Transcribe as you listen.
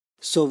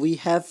So we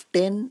have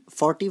 10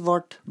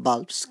 40-watt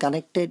bulbs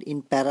connected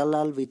in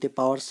parallel with a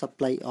power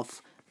supply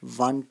of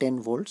 110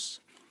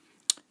 volts.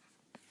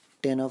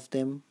 10 of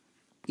them,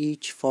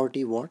 each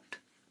 40 watt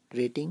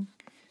rating.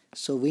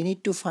 So we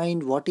need to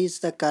find what is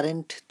the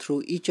current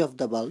through each of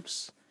the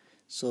bulbs.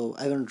 So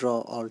I will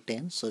draw all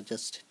 10, so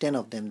just 10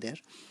 of them there.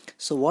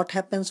 So what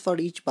happens for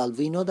each bulb?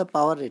 We know the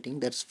power rating,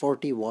 that's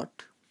 40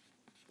 watt.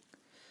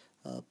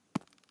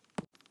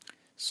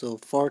 So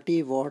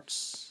 40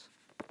 watts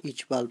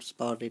each bulb's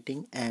power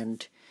rating,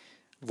 and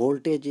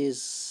voltage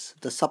is,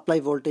 the supply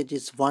voltage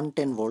is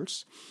 110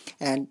 volts,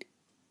 and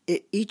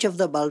each of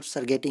the bulbs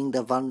are getting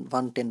the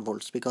 110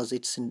 volts because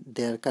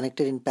they are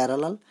connected in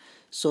parallel.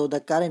 So the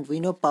current, we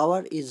know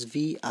power is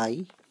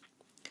VI.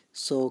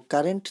 So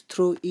current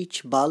through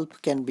each bulb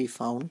can be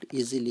found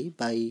easily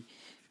by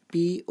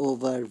P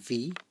over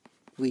V,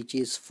 which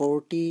is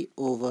 40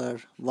 over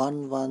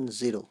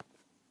 110,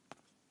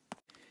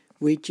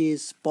 which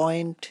is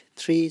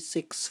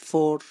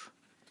 0.364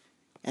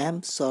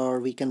 amps, or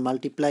we can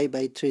multiply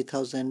by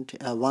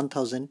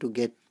 1000 to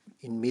get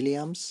in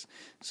milliamps,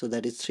 so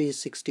that is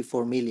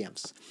 364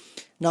 milliamps.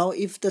 Now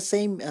if the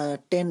same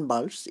 10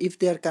 bulbs, if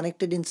they are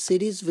connected in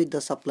series with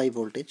the supply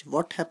voltage,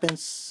 what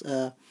happens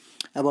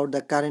about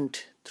the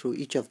current through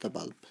each of the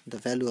bulb, the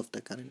value of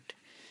the current?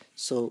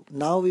 So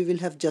now we will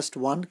have just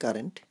one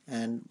current,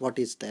 and what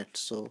is that?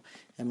 So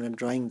I'm not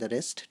drawing the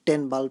rest.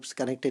 10 bulbs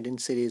connected in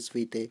series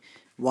with a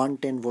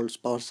 110 volts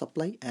power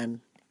supply,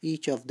 and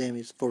each of them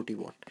is 40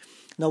 watt.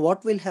 Now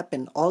what will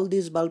happen? All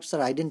these bulbs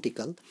are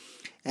identical,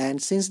 and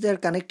since they are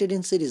connected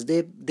in series,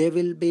 they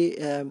will be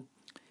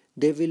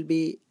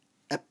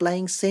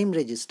applying same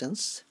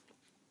resistance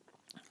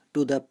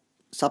to the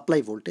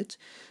supply voltage.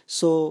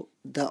 So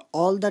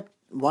all that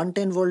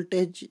 110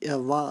 voltage,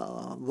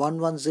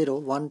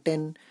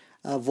 110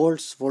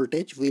 volts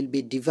voltage will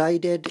be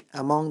divided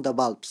among the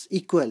bulbs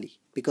equally,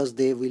 because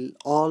they will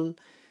all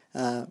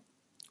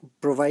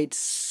provide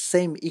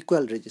same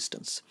equal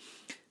resistance.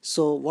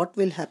 So what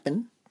will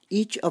happen?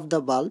 Each of the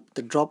bulb,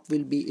 the drop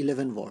will be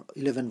 11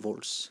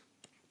 volts.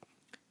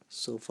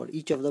 So for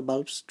each of the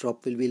bulbs,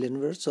 drop will be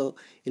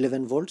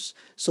 11 volts.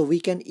 So we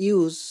can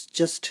use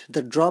just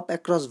the drop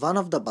across one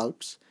of the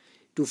bulbs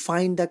to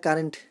find the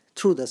current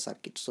through the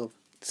circuit. So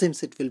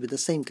since it will be the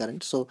same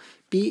current, so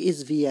P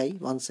is VI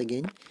once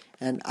again,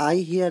 and I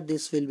here,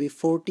 this will be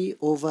 40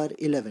 over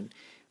 11,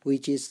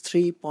 which is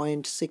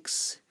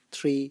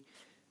 3.63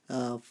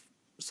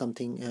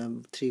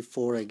 something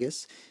 34 I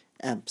guess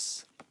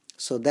amps.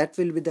 So that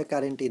will be the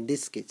current in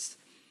this case.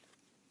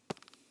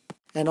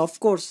 And of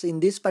course, in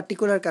this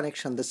particular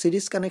connection, the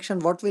series connection,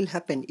 what will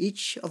happen?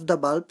 Each of the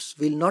bulbs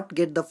will not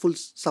get the full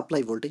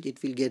supply voltage.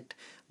 It will get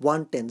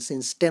 110,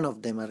 since 10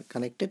 of them are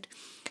connected.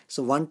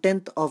 So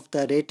 1/10 of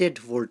the rated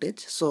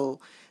voltage. So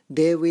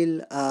they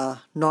will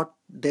not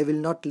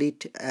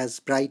lit as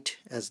bright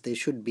as they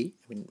should be.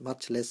 I mean,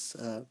 much less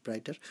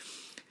brighter.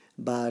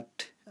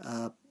 But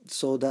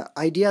so the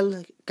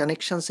ideal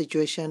connection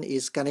situation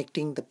is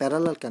connecting the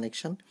parallel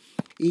connection.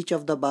 Each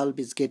of the bulb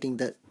is getting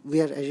the,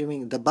 we are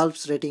assuming the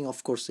bulb's rating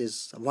of course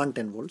is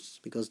 110 volts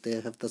because they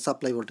have the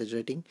supply voltage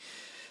rating.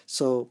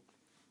 So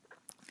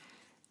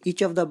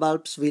each of the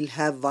bulbs will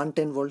have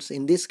 110 volts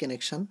in this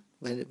connection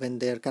when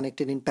they are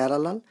connected in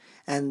parallel,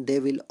 and they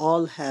will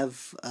all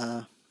have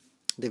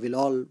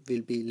will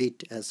be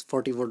lit as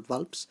 40 volt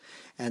bulbs,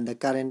 and the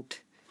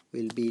current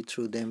will be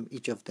through them.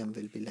 Each of them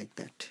will be like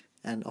that.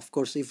 And of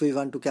course, if we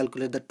want to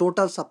calculate the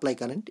total supply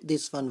current,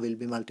 this one will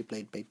be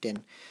multiplied by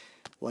 10,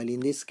 while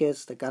in this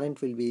case the current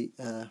will be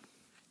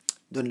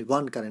only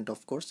one current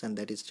of course, and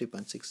that is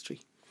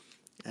 3.63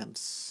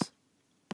 amps.